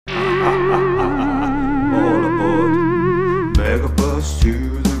All aboard Megabus to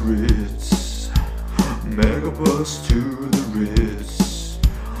the Ritz. Megabus to the Ritz.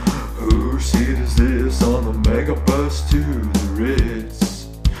 Whose seat is this on the Megabus to the Ritz?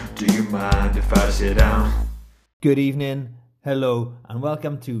 Do you mind if I sit down? Good evening, hello, and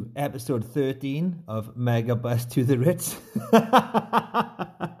welcome to episode 13 of Megabus to the Ritz.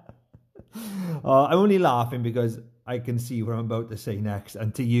 I'm only laughing because I can see what I'm about to say next,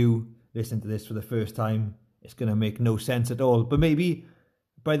 and to you, listening to this for the first time, it's going to make no sense at all. But maybe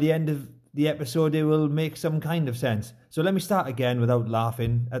by the end of the episode, it will make some kind of sense. So let me start again without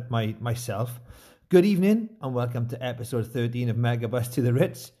laughing at myself. Good evening, and welcome to episode 13 of Megabus to the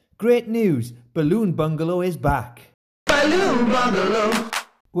Ritz. Great news! Balloon Bungalow is back. Balloon Bungalow.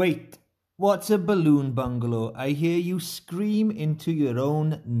 Wait, what's a balloon bungalow? I hear you scream into your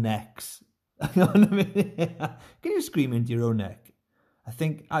own necks. Hang on a minute. Can you scream into your own neck? I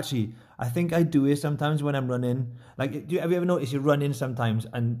think I do it sometimes when I'm running. Like, have you ever noticed you're running sometimes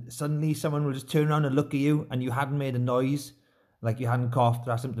and suddenly someone will just turn around and look at you and you hadn't made a noise, like you hadn't coughed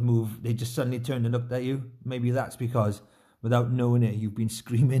or asked them to move, they just suddenly turned and looked at you? Maybe that's because, without knowing it, you've been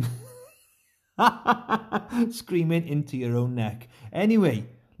screaming. Screaming into your own neck. Anyway,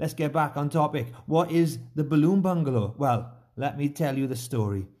 let's get back on topic. What is the balloon bungalow? Well, let me tell you the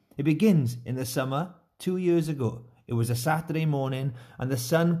story. It begins in the summer 2 years ago. It was a Saturday morning and the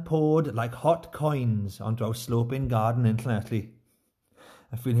sun poured like hot coins onto our sloping garden in Llanelli.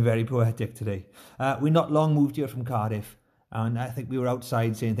 I'm feeling very poetic today. We not long moved here from Cardiff, and I think we were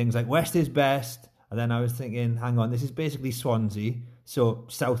outside saying things like West is best, and then I was thinking, hang on, this is basically Swansea, so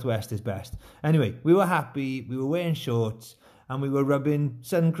Southwest is best. Anyway, we were happy, we were wearing shorts, and we were rubbing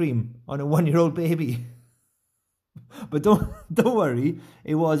sun cream on a 1-year-old baby. But don't worry,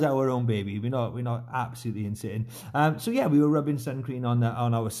 it was our own baby. We're not absolutely insane. So yeah, we were rubbing sun cream on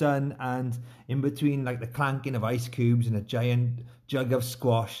our son, and in between like the clanking of ice cubes and a giant jug of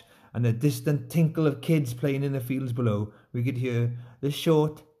squash and the distant tinkle of kids playing in the fields below, we could hear the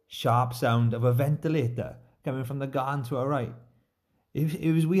short, sharp sound of a ventilator coming from the garden to our right.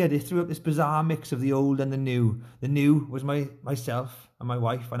 It was weird. It threw up this bizarre mix of the old and the new. The new was myself and my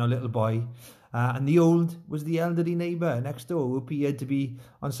wife and our little boy. And the old was the elderly neighbour next door who appeared to be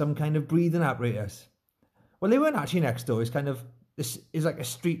on some kind of breathing apparatus. Well, they weren't actually next door. It's like a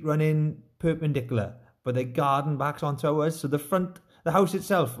street running perpendicular, but the garden backs onto ours. So the house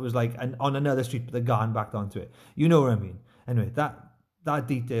itself was like on another street, but the garden backed onto it. You know what I mean? Anyway, that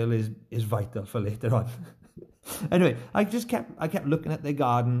detail is vital for later on. Anyway, I kept looking at the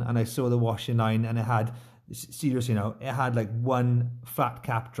garden and I saw the washing line, and it had, seriously now, it had like one flat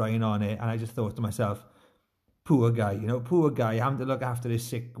cap drying on it, and I just thought to myself, poor guy, having to look after his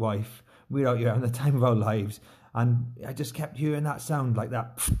sick wife. We're out here having the time of our lives, and I just kept hearing that sound like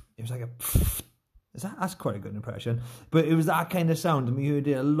that. It was like that's quite a good impression, but it was that kind of sound, and we heard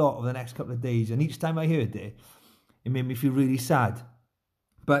it a lot over the next couple of days, and each time I heard it, it made me feel really sad.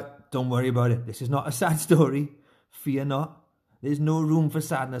 But don't worry about it. This is not a sad story. Fear not. There's no room for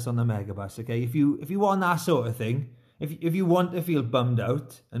sadness on the Megabus, okay? If you want that sort of thing, if you want to feel bummed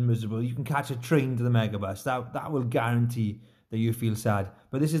out and miserable, you can catch a train to the Megabus. That will guarantee that you feel sad.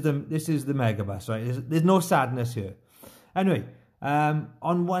 But this is the Megabus, right? There's no sadness here. Anyway,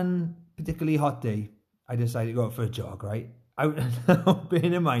 on one particularly hot day, I decided to go out for a jog, right?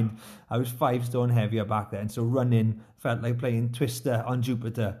 Bearing in mind, I was 5 stone heavier back then, so running felt like playing Twister on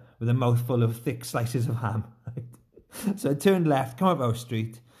Jupiter with a mouthful of thick slices of ham. Right? So I turned left, come up our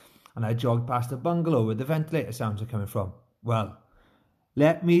street, and I jogged past a bungalow where the ventilator sounds are coming from. Well,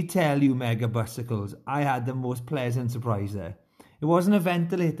 let me tell you, Megabusicles, I had the most pleasant surprise there. It wasn't a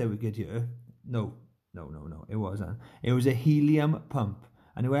ventilator we could hear. No, it wasn't. It was a helium pump,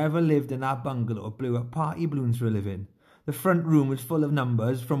 and whoever lived in that bungalow blew up party balloons for a living. The front room was full of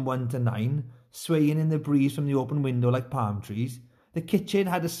numbers from 1 to 9, swaying in the breeze from the open window like palm trees. The kitchen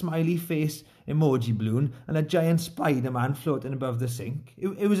had a smiley face emoji balloon and a giant Spider-Man floating above the sink.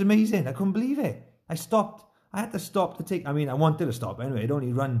 It was amazing. I couldn't believe it. I stopped. I had to stop to take... I wanted to stop anyway. I'd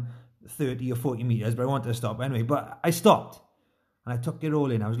only run 30 or 40 metres, but I wanted to stop anyway. But I stopped. And I took it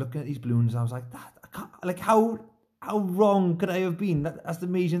all in. I was looking at these balloons and I was like, how wrong could I have been? That's the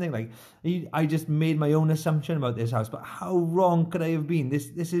amazing thing. Like, I just made my own assumption about this house, but how wrong could I have been?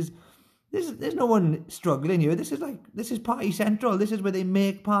 There's no one struggling here. This is party central. This is where they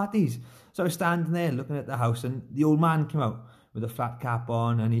make parties. So I was standing there looking at the house, and the old man came out with a flat cap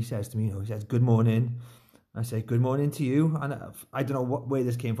on, and he says to me, he says, "Good morning." I say, "Good morning to you." And I don't know where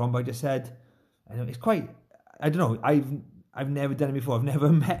this came from, but I just said, it's quite, I don't know, I've never done it before. I've never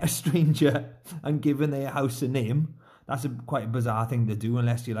met a stranger and given their house a name. That's quite a bizarre thing to do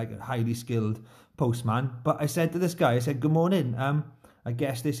unless you're like a highly skilled postman. But I said to this guy, I said, "Good morning. I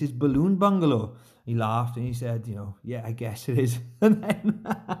guess this is Balloon Bungalow." He laughed and he said, "Yeah, I guess it is." And then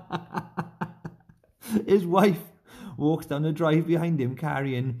his wife walks down the drive behind him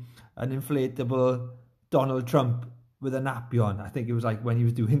carrying an inflatable Donald Trump with a nappy on. I think it was like when it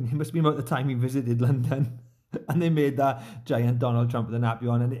must have been about the time he visited London. And they made that giant Donald Trump with a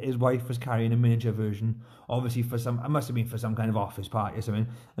nappy on, and his wife was carrying a miniature version, obviously it must have been for some kind of office party or something,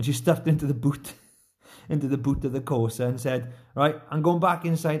 and she stuffed into the boot of the Corsa and said, "Right, I'm going back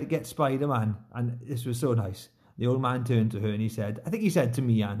inside to get Spider-Man." And this was so nice. The old man turned to her and he said, I think he said to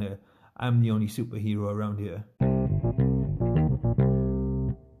me and her, "I'm the only superhero around here."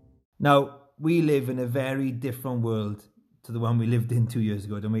 Now, we live in a very different world to the one we lived in 2 years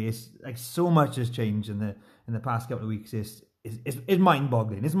ago, don't we? It's like so much has changed in the past couple of weeks. It's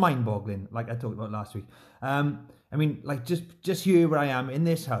mind-boggling. It's mind-boggling, like I talked about last week. I mean, like just here where I am in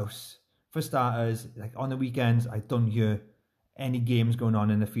this house, for starters, like on the weekends, I don't hear any games going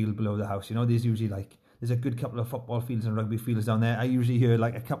on in the field below the house. There's usually there's a good couple of football fields and rugby fields down there. I usually hear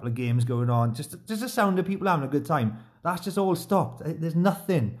like a couple of games going on, just the sound of people having a good time. That's just all stopped. There's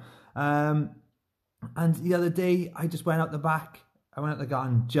nothing. And the other day, I just went out the back. I went out the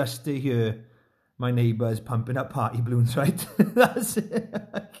garden just to hear my neighbours pumping up party balloons, right? That's it.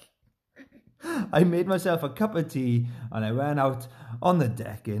 I made myself a cup of tea and I went out on the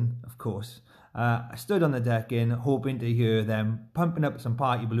decking, of course. I stood on the decking hoping to hear them pumping up some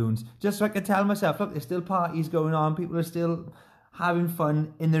party balloons, just so I could tell myself, look, there's still parties going on. People are still having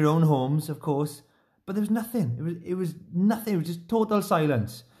fun in their own homes, of course. But there was nothing. It was nothing. It was just total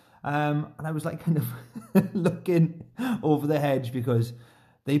silence. And I was like kind of looking over the hedge because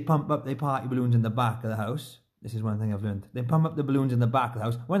they pump up their party balloons in the back of the house. This is one thing I've learned. They pump up the balloons in the back of the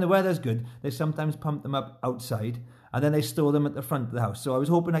house. When the weather's good, they sometimes pump them up outside and then they store them at the front of the house. So I was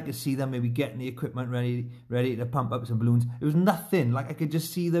hoping I could see them maybe getting the equipment ready to pump up some balloons. It was nothing. Like I could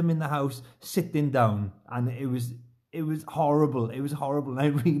just see them in the house sitting down, and it was horrible. It was horrible. And I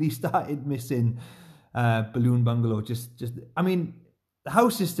really started missing Balloon Bungalow. I mean, the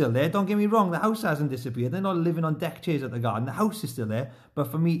house is still there, don't get me wrong, the house hasn't disappeared. They're not living on deck chairs at the garden. The house is still there, but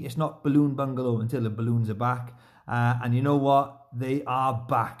for me, it's not Balloon Bungalow until the balloons are back. And you know what? They are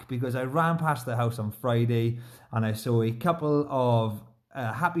back, because I ran past the house on Friday and I saw a couple of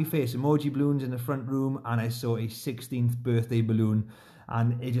happy face emoji balloons in the front room, and I saw a 16th birthday balloon,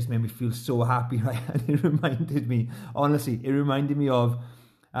 and it just made me feel so happy, right? And it reminded me of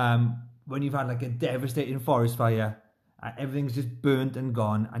when you've had like a devastating forest fire. Everything's just burnt and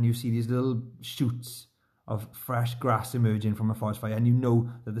gone, and you see these little shoots of fresh grass emerging from a forest fire, and you know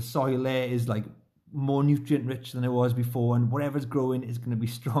that the soil there is like more nutrient rich than it was before, and whatever's growing is going to be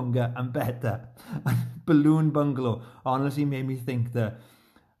stronger and better. Balloon Bungalow honestly made me think that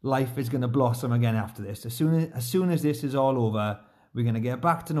life is going to blossom again after this. As soon as this is all over, we're going to get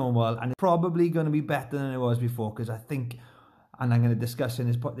back to normal, and it's probably going to be better than it was before, because I think, and I'm going to discuss in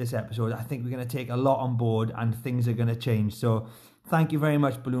this episode, I think we're going to take a lot on board and things are going to change. So thank you very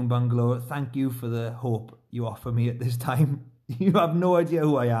much, Balloon Bungalow. Thank you for the hope you offer me at this time. You have no idea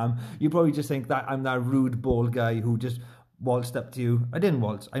who I am. You probably just think that I'm that rude bald guy who just waltzed up to you. I didn't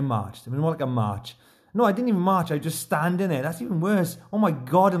waltz, I marched. I mean, more like a march. No, I didn't even march, I was just standing there. That's even worse. Oh my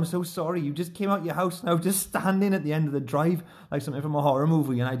God, I'm so sorry. You just came out your house and I was just standing at the end of the drive like something from a horror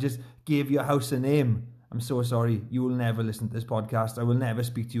movie, and I just gave your house a name. I'm so sorry. You will never listen to this podcast. I will never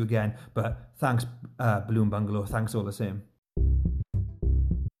speak to you again. But thanks, Balloon Bungalow. Thanks all the same.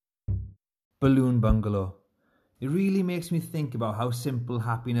 Balloon Bungalow. It really makes me think about how simple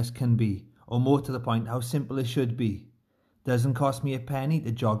happiness can be, or more to the point, how simple it should be. Doesn't cost me a penny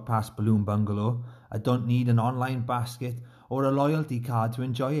to jog past Balloon Bungalow. I don't need an online basket or a loyalty card to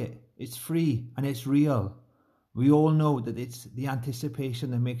enjoy it. It's free and it's real. We all know that it's the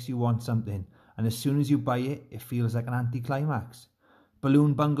anticipation that makes you want something. And as soon as you buy it, it feels like an anticlimax.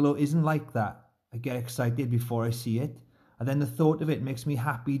 Balloon Bungalow isn't like that. I get excited before I see it, and then the thought of it makes me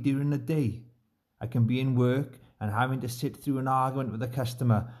happy during the day. I can be in work and having to sit through an argument with a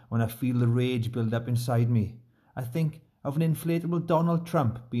customer when I feel the rage build up inside me. I think of an inflatable Donald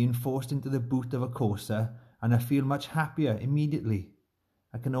Trump being forced into the boot of a Corsa, and I feel much happier immediately.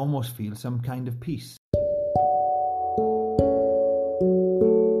 I can almost feel some kind of peace.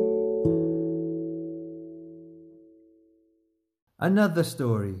 Another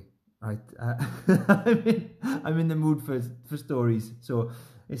story, right? I'm in the mood for stories. So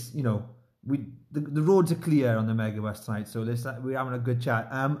it's, the roads are clear on the Megabus tonight. So we're having a good chat.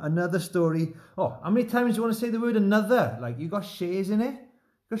 Another story. Oh, how many times do you want to say the word another? Like, you got shares in it?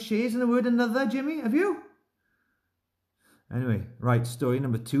 You got shares in the word another, Jimmy? Have you? Anyway, right, story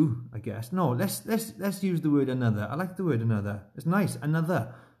number 2, I guess. No, let's use the word another. I like the word another. It's nice,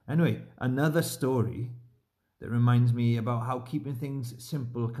 another. Anyway, another story that reminds me about how keeping things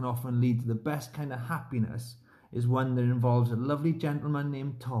simple can often lead to the best kind of happiness is one that involves a lovely gentleman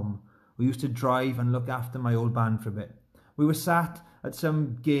named Tom, who used to drive and look after my old band for a bit. We were sat at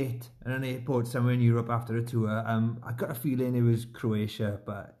some gate at an airport somewhere in Europe after a tour. I got a feeling it was Croatia,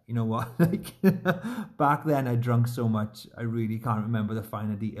 but you know what? Like back then I drunk so much, I really can't remember the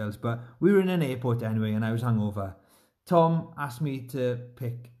finer details. But we were in an airport anyway, and I was hungover. Tom asked me to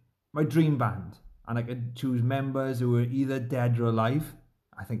pick my dream band, and I could choose members who were either dead or alive.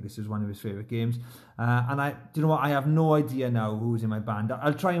 I think this is one of his favourite games. And do you know what? I have no idea now who's in my band.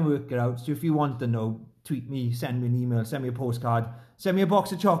 I'll try and work it out. So if you want to know, tweet me, send me an email, send me a postcard, send me a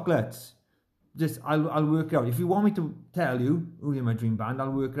box of chocolates. I'll work it out. If you want me to tell you who's in my dream band,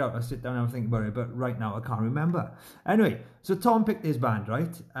 I'll work it out. I'll sit down and think about it. But right now, I can't remember. Anyway, so Tom picked his band,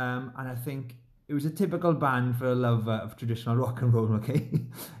 right? And I think it was a typical band for a lover of traditional rock and roll, okay?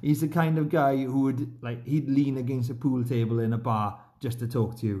 He's the kind of guy who would, he'd lean against a pool table in a bar just to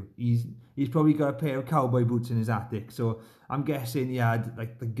talk to you. He's probably got a pair of cowboy boots in his attic. So I'm guessing he had,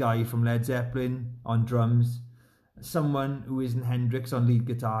 the guy from Led Zeppelin on drums, someone who isn't Hendrix on lead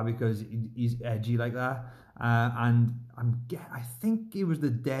guitar because he's edgy like that. And I think he was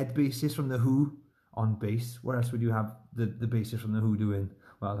the dead bassist from The Who on bass. What else would you have the bassist from The Who doing?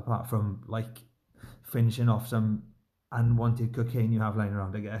 Well, apart from, finishing off some unwanted cocaine you have lying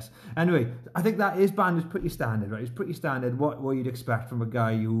around, I guess. Anyway, I think that his band was pretty standard, right? It's pretty standard, what you'd expect from a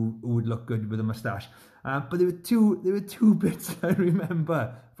guy who would look good with a moustache. But there were two bits I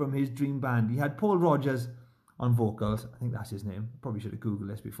remember from his dream band. He had Paul Rodgers on vocals. I think that's his name. Probably should have Googled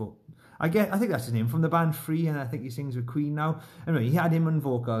this before. I think that's his name, from the band Free, and I think he sings with Queen now. Anyway, he had him on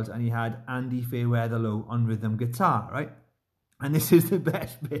vocals, and he had Andy Fairweatherlow on rhythm guitar, right? And this is the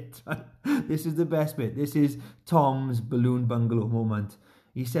best bit, right? This is the best bit. This is Tom's Balloon Bungalow moment.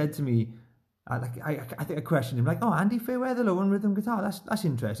 He said to me, I think I questioned him, oh, Andy Fairweatherlow on rhythm guitar, that's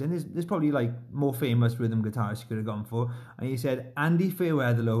interesting. There's probably more famous rhythm guitarists you could have gone for. And he said, Andy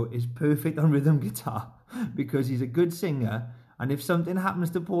Fairweatherlow is perfect on rhythm guitar because he's a good singer, and if something happens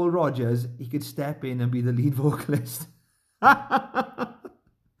to Paul Rodgers, he could step in and be the lead vocalist. I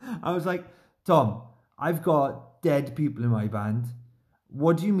was like, Tom, I've got dead people in my band.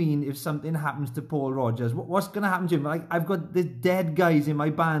 What do you mean if something happens to Paul Rodgers? What's going to happen to him? I've got the dead guys in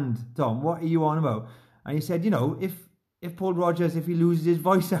my band, Tom. What are you on about? And he said, if Paul Rodgers, if he loses his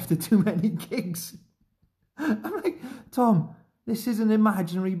voice after too many gigs. I'm like, Tom, this is an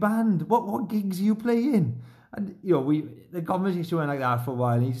imaginary band. What gigs are you playing? And, the conversation went like that for a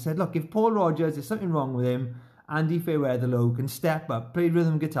while. And he said, look, if Paul Rodgers, there's something wrong with him, Andy Fairweatherlow can step up, play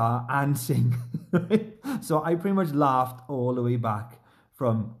rhythm guitar and sing. So I pretty much laughed all the way back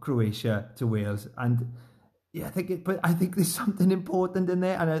from Croatia to Wales. And yeah, I think there's something important in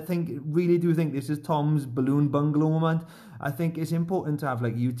there. And I really do think this is Tom's Balloon Bungalow moment. I think it's important to have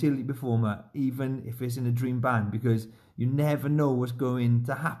a utility performer, even if it's in a dream band, because you never know what's going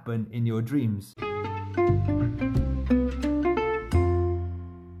to happen in your dreams.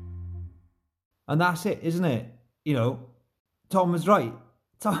 And that's it, isn't it? Tom was right.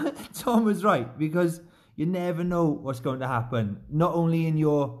 Tom was right, because you never know what's going to happen, not only in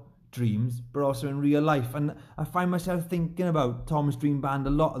your dreams, but also in real life. And I find myself thinking about Tom's dream band a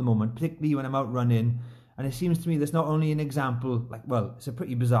lot at the moment, particularly when I'm out running. And it seems to me that's not only an example, it's a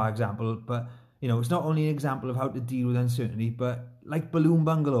pretty bizarre example, but, it's not only an example of how to deal with uncertainty, but like Balloon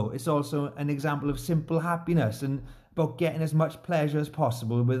Bungalow, it's also an example of simple happiness and about getting as much pleasure as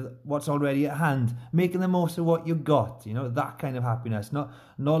possible with what's already at hand, making the most of what you got, that kind of happiness, not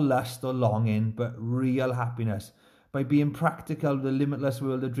lust or longing, but real happiness. By being practical with the limitless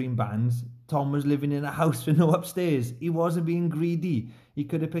world of dream bands, Tom was living in a house with no upstairs. He wasn't being greedy. He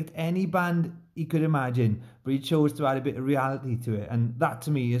could have picked any band he could imagine, but he chose to add a bit of reality to it. And that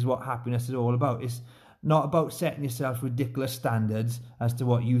to me is what happiness is all about. It's not about setting yourself ridiculous standards as to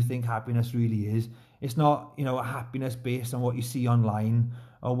what you think happiness really is. It's not, a happiness based on what you see online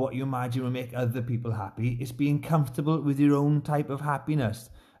or what you imagine will make other people happy. It's being comfortable with your own type of happiness.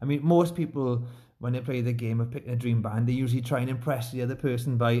 I mean, most people, when they play the game of picking a dream band, they usually try and impress the other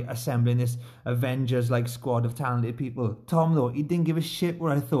person by assembling this Avengers-like squad of talented people. Tom, though, he didn't give a shit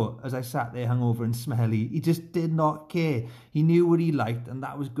what I thought as I sat there hungover and smelly. He just did not care. He knew what he liked, and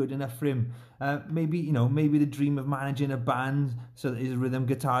that was good enough for him. Maybe the dream of managing a band so that his rhythm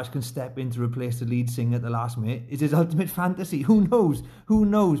guitarist can step in to replace the lead singer at the last minute is his ultimate fantasy. Who knows?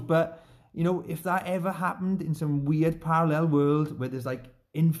 But, if that ever happened in some weird parallel world where there's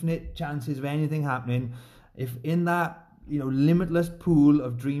infinite chances of anything happening, if in that limitless pool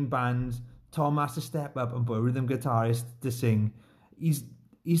of dream bands. Tom has to step up and put a rhythm guitarist to sing.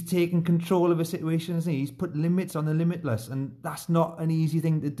 He's taken control of a situation, isn't he? He's put limits on the limitless, and that's not an easy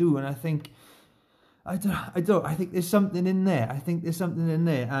thing to do. And I think there's something in there.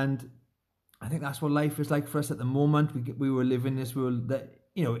 And I think that's what life is like for us at the moment. We were living this world that,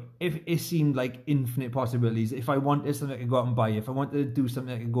 if it seemed like infinite possibilities. If I wanted something, I could go out and buy it. If I wanted to do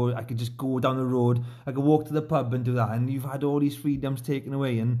something, I could just go down the road. I could walk to the pub and do that. And you've had all these freedoms taken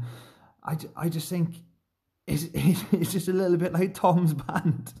away. And I just think it's just a little bit like Tom's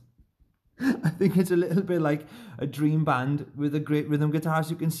band. I think it's a little bit like a dream band with a great rhythm guitarist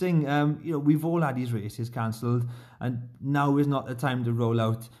who can sing. We've all had these races cancelled, and now is not the time to roll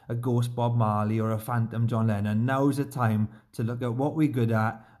out a Ghost Bob Marley or a Phantom John Lennon. Now is the time to look at what we're good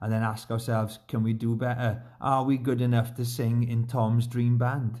at and then ask ourselves, can we do better? Are we good enough to sing in Tom's dream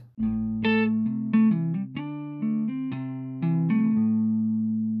band?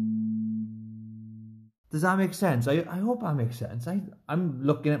 Does that make sense? I hope that makes sense. I'm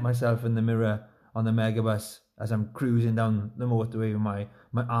looking at myself in the mirror on the megabus as I'm cruising down the motorway with my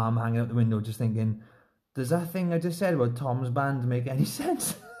arm hanging out the window, just thinking, does that thing I just said about Tom's band make any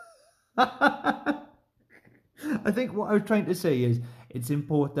sense? I think what I was trying to say is it's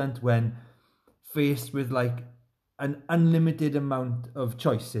important when faced with like an unlimited amount of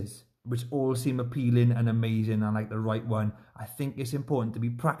choices, which all seem appealing and amazing and like the right one. I think it's important to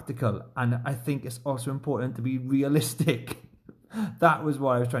be practical, and I think it's also important to be realistic. That was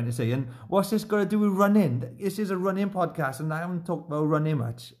what I was trying to say. And what's this got to do with running? This is a running podcast, and I haven't talked about running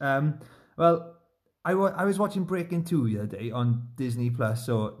much. Well, I was watching Breaking 2 the other day on Disney Plus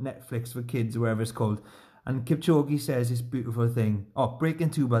or Netflix for kids, or whatever it's called. And Kipchoge says this beautiful thing. Oh,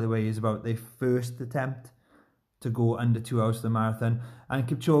 Breaking 2, by the way, is about their first attempt to go under 2 hours to the marathon. And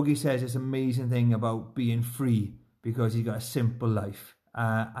Kipchoge says this amazing thing about being free because he's got a simple life.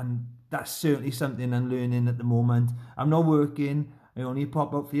 And that's certainly something I'm learning at the moment. I'm not working. I only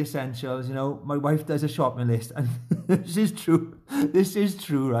pop up for the essentials. My wife does a shopping list. And this is true. This is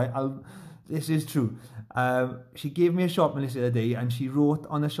true, right? This is true. She gave me a shopping list the other day, and she wrote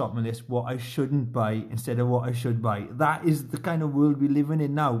on the shopping list what I shouldn't buy instead of what I should buy. That is the kind of world we're living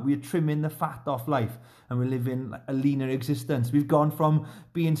in now. We're trimming the fat off life, and we're living a leaner existence. We've gone from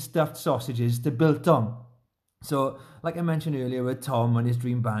being stuffed sausages to biltong. So, like I mentioned earlier with Tom and his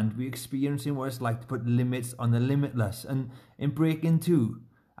dream band, we're experiencing what it's like to put limits on the limitless. And in Breaking 2,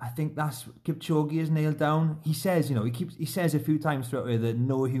 I think that's Kipchoge is nailed down. He says, he says a few times throughout it that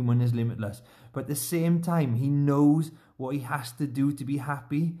no human is limitless. But at the same time, he knows what he has to do to be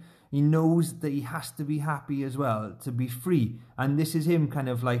happy. He knows that he has to be happy as well, to be free. And this is him kind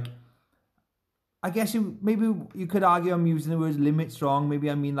of like, I guess maybe you could argue I'm using the words limits wrong. Maybe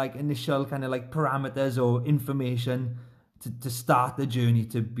I mean like initial kind of like parameters or information to start the journey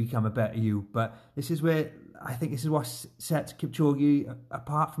to become a better you. But this is where I think this is what sets Kipchoge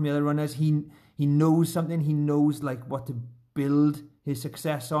apart from the other runners. He knows something. He knows like what to build his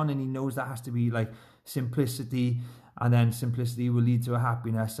success on, and he knows that has to be like simplicity, and then simplicity will lead to a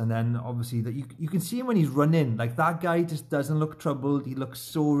happiness, and then obviously that you can see him when he's running. Like that guy just doesn't look troubled. He looks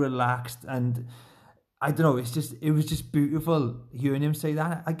so relaxed, and I don't know. It was just beautiful hearing him say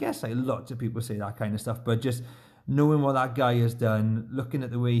that. I guess like lots of people say that kind of stuff, but just knowing what that guy has done, looking at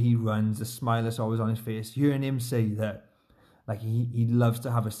the way he runs, the smile that's always on his face, hearing him say that like he loves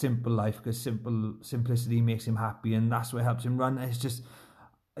to have a simple life because simplicity makes him happy, and that's what helps him run.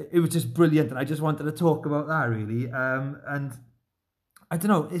 It was just brilliant, and I just wanted to talk about that really. And I don't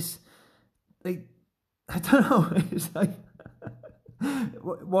know, it's like it's like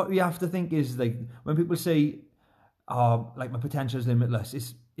what we have to think is like when people say, "Oh, like my potential is limitless,"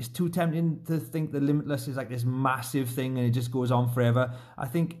 it's too tempting to think that limitless is like this massive thing and it just goes on forever. I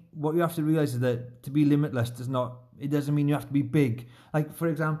think what you have to realize is that to be limitless doesn't mean you have to be big. Like, for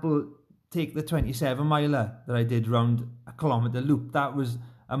example, take the 27 miler that I did round a kilometre loop. That was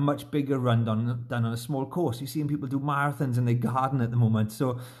a much bigger run done on a small course. You're seeing people do marathons in their garden at the moment.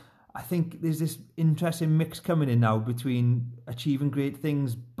 So I think there's this interesting mix coming in now between achieving great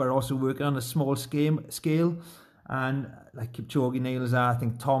things but also working on a small scale. And like Kipchoge nails that. I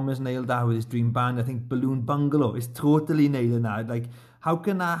think Tom has nailed that with his dream band. I think Balloon Bungalow is totally nailing that. Like, how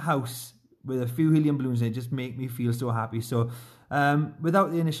can that house with a few helium balloons in it just make me feel so happy? So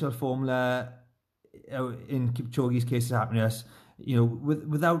without the initial formula, in Kipchoge's case of happiness,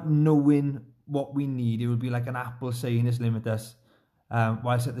 without knowing what we need, it would be like an apple saying it's limitless,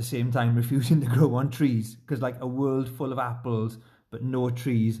 whilst at the same time refusing to grow on trees, because like a world full of apples but no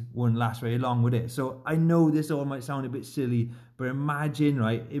trees wouldn't last very long, would it? So I know this all might sound a bit silly, but imagine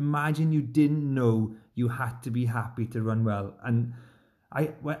you didn't know you had to be happy to run well. And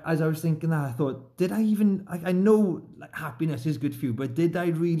as I was thinking that, I thought, did I even, I know like happiness is good for you, but did I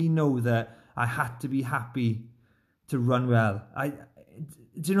really know that I had to be happy to run well?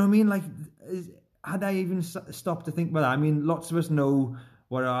 Do you know what I mean? Like, had I even stopped to think about that? I mean, lots of us know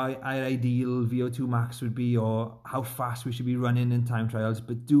what our ideal VO2 max would be, or how fast we should be running in time trials,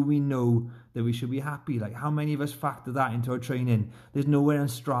 but do we know that we should be happy? Like, how many of us factor that into our training? There's nowhere on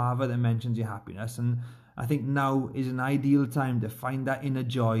Strava that mentions your happiness, and I think now is an ideal time to find that inner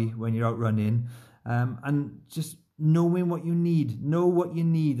joy when you're out running, and just knowing what you need. Know what you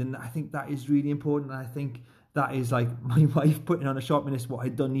need, and I think that is really important. And I think that is like my wife putting on a shopping list what I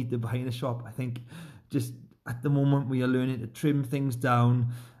don't need to buy in a shop. I think just at the moment we are learning to trim things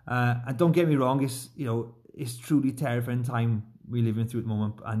down, and don't get me wrong, it's truly terrifying time we're living through at the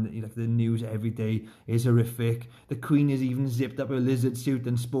moment, and like the news every day is horrific. The Queen has even zipped up her lizard suit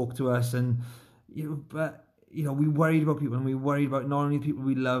and spoke to us, and we worried about people, and we worried about not only people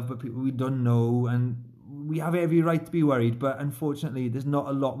we love but people we don't know, and we have every right to be worried, but unfortunately there's not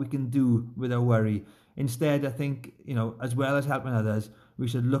a lot we can do with our worry. Instead, I think, as well as helping others, we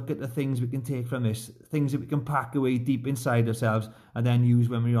should look at the things we can take from this, things that we can pack away deep inside ourselves and then use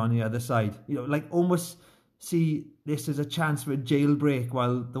when we're on the other side. Like almost see this as a chance for a jailbreak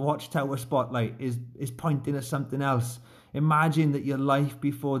while the Watchtower spotlight is pointing at something else. Imagine that your life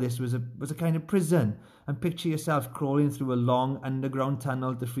before this was a kind of prison, and picture yourself crawling through a long underground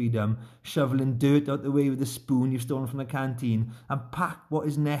tunnel to freedom, shoveling dirt out the way with a spoon you've stolen from the canteen, and pack what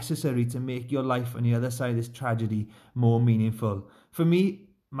is necessary to make your life on the other side of this tragedy more meaningful. For me,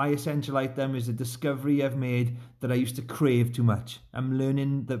 my essential item is the discovery I've made that I used to crave too much. I'm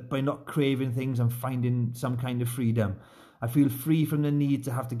learning that by not craving things, I'm finding some kind of freedom. I feel free from the need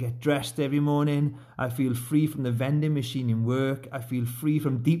to have to get dressed every morning. I feel free from the vending machine in work. I feel free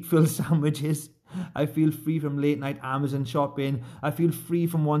from deep fried sandwiches. I feel free from late night Amazon shopping. I feel free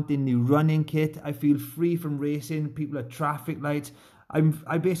from wanting new running kit. I feel free from racing people at traffic lights. I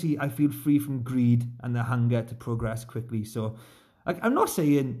feel free from greed and the hunger to progress quickly. So I'm not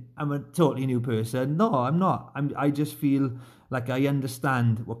saying I'm a totally new person. No, I'm not. I just feel like I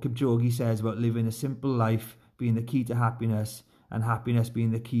understand what Kipchoge says about living a simple life being the key to happiness, and happiness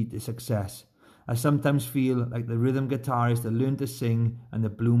being the key to success. I sometimes feel like the rhythm guitarist that learned to sing and the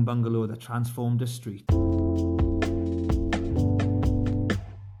Balloon Bungalow that transformed a street.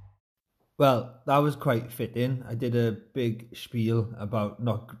 Well, that was quite fitting. I did a big spiel about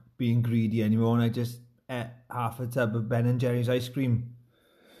not being greedy anymore, and I just ate half a tub of Ben & Jerry's ice cream.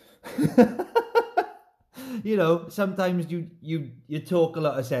 Sometimes you talk a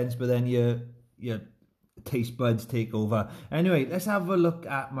lot of sense, but then your taste buds take over. Anyway, let's have a look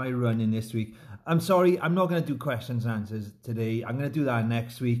at my running this week. I'm sorry, I'm not going to do questions and answers today. I'm going to do that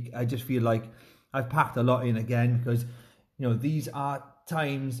next week. I just feel like I've packed a lot in again because, these are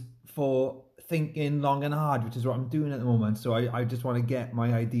times for thinking long and hard, which is what I'm doing at the moment. So I just want to get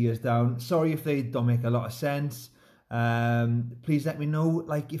my ideas down. Sorry if they don't make a lot of sense. Please let me know,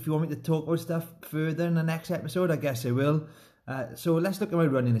 if you want me to talk about stuff further in the next episode. I guess I will. So let's look at my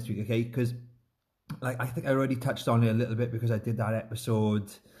running this week, okay? Because I think I already touched on it a little bit because I did that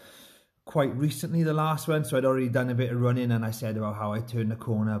episode quite recently, the last one. So I'd already done a bit of running, and I said about how I turned the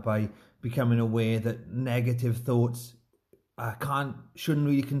corner by becoming aware that negative thoughts shouldn't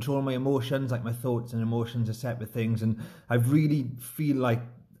really control my emotions. Like, my thoughts and emotions are separate things, and I really feel like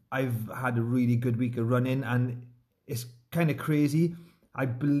I've had a really good week of running, and it's kind of crazy. I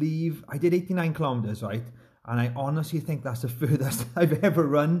believe I did 89 kilometers, right? And I honestly think that's the furthest I've ever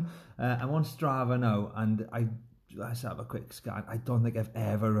run. I'm on Strava now, and let's have a quick scan. I don't think I've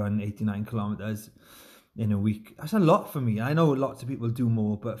ever run 89 kilometers in a week. That's a lot for me. I know lots of people do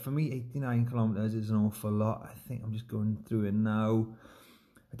more, but for me, 89 kilometers is an awful lot. I think I'm just going through it now.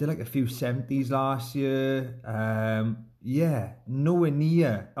 I did a few 70s last year. Nowhere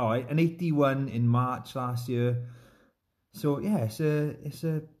near. Oh, an 81 in March last year. So yeah,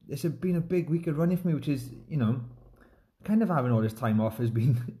 it's been a big week of running for me, which is, kind of having all this time off has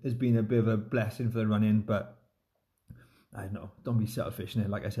been a bit of a blessing for the running. But I don't know, don't be selfish in it.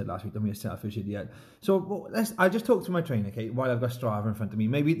 Like I said last week, don't be a selfish idiot. So I'll just talk to my trainer, okay, while I've got Strava in front of me.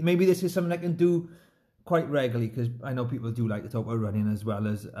 Maybe this is something I can do quite regularly, because I know people do like to talk about running as well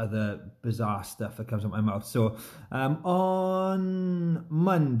as other bizarre stuff that comes out my mouth. So on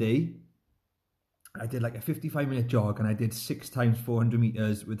Monday, I did a 55-minute jog, and I did 6 times 400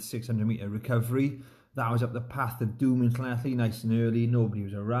 meters with 600-meter recovery. That was up the path of doom in Llanelli, nice and early. Nobody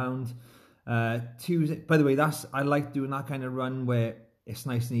was around. Tuesday, by the way, I like doing that kind of run where it's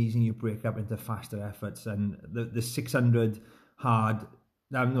nice and easy and you break up into faster efforts. And the 600 hard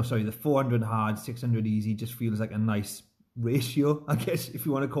no, sorry, the 400 hard, 600 easy just feels like a nice ratio, I guess, if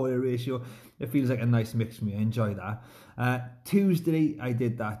you want to call it a ratio. It feels like a nice mix for me. I enjoy that. Tuesday, I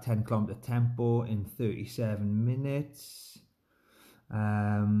did that 10 kilometer tempo in 37 minutes.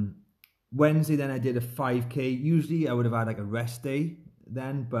 Wednesday, then I did a 5k. Usually I would have had like a rest day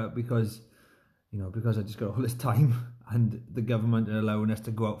then, but because I just got all this time and the government are allowing us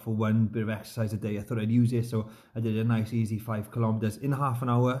to go out for one bit of exercise a day, I thought I'd use it. So I did a nice easy 5 kilometers in half an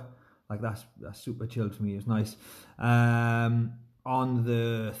hour. Like that's super chilled for me. It was nice. On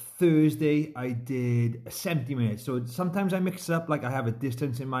the Thursday, I did 70 minutes. So sometimes I mix it up, like I have a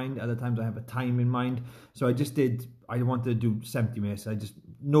distance in mind, other times I have a time in mind. So I wanted to do 70 minutes.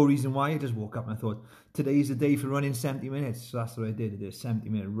 No reason why, I just woke up and I thought, today's the day for running 70 minutes. So that's what I did. I did a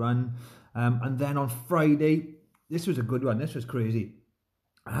 70-minute run. And then on Friday, this was a good one. This was crazy.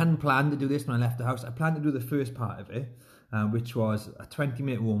 I hadn't planned to do this when I left the house. I planned to do the first part of it, which was a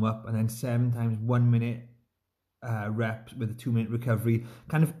 20-minute warm-up and then 7 times 1 minute reps with a 2-minute recovery,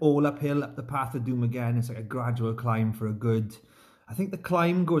 kind of all uphill up the path of doom again. It's like a gradual climb for a good, I think the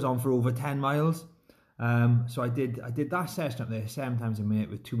climb goes on for over 10 miles. So I did that session up there 7 times a minute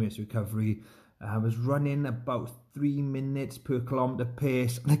with 2 minutes recovery. I was running about 3 minutes per kilometre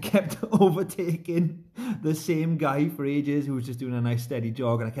pace, and I kept overtaking the same guy for ages who was just doing a nice steady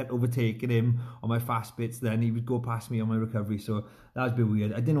jog, and I kept overtaking him on my fast bits. Then he would go past me on my recovery, so that was a bit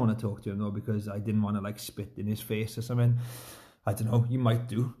weird. I didn't want to talk to him though, because I didn't want to like spit in his face or something. I don't know, you might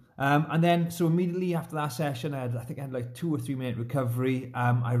do. And then, so immediately after that session, I think I had like 2 or 3 minute recovery.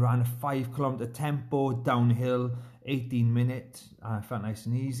 I ran a 5 kilometre tempo downhill, 18 minutes. I felt nice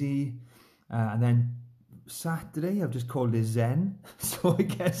and easy. And then Saturday, I've just called it Zen. So I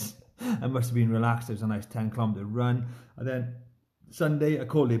guess I must have been relaxed. It was a nice 10 kilometre run. And then Sunday, I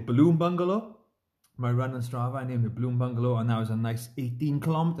called it Balloon Bungalow. My run on Strava, I named it Balloon Bungalow. And that was a nice 18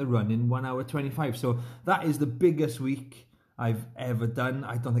 kilometre run in 1 hour 25. So that is the biggest week I've ever done.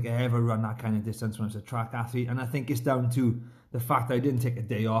 I don't think I ever run that kind of distance when I was a track athlete. And I think it's down to the fact that I didn't take a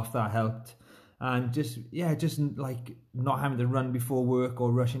day off. That helped. And just like not having to run before work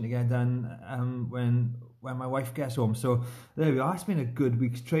or rushing to get done when my wife gets home. So there we are. It's been a good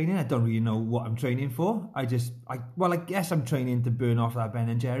week's training. I don't really know what I'm training for. I guess I'm training to burn off that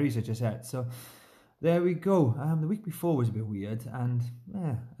Ben & Jerry's I just had. So there we go. The week before was a bit weird, and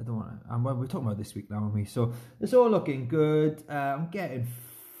yeah, I don't want to. We're talking about this week now with me. So it's all looking good. I'm getting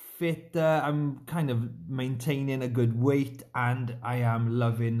fitter. I'm kind of maintaining a good weight, and I am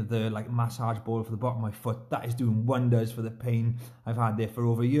loving the like massage ball for the bottom of my foot. That is doing wonders for the pain I've had there for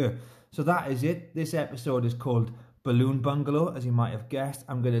over a year. So that is it. This episode is called Balloon Bungalow, as you might have guessed.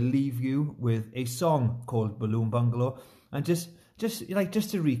 I'm going to leave you with a song called Balloon Bungalow, and just to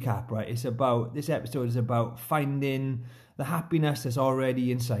recap, right? This episode is about finding the happiness that's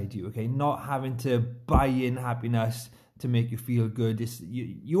already inside you. Okay, not having to buy in happiness to make you feel good.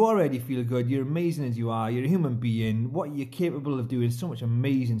 You already feel good. You're amazing as you are. You're a human being. What you're capable of doing, so much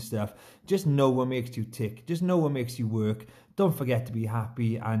amazing stuff. Just know what makes you tick. Just know what makes you work. Don't forget to be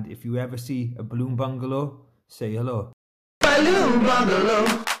happy. And if you ever see a balloon bungalow, say hello. Balloon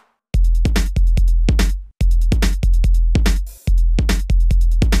bungalow.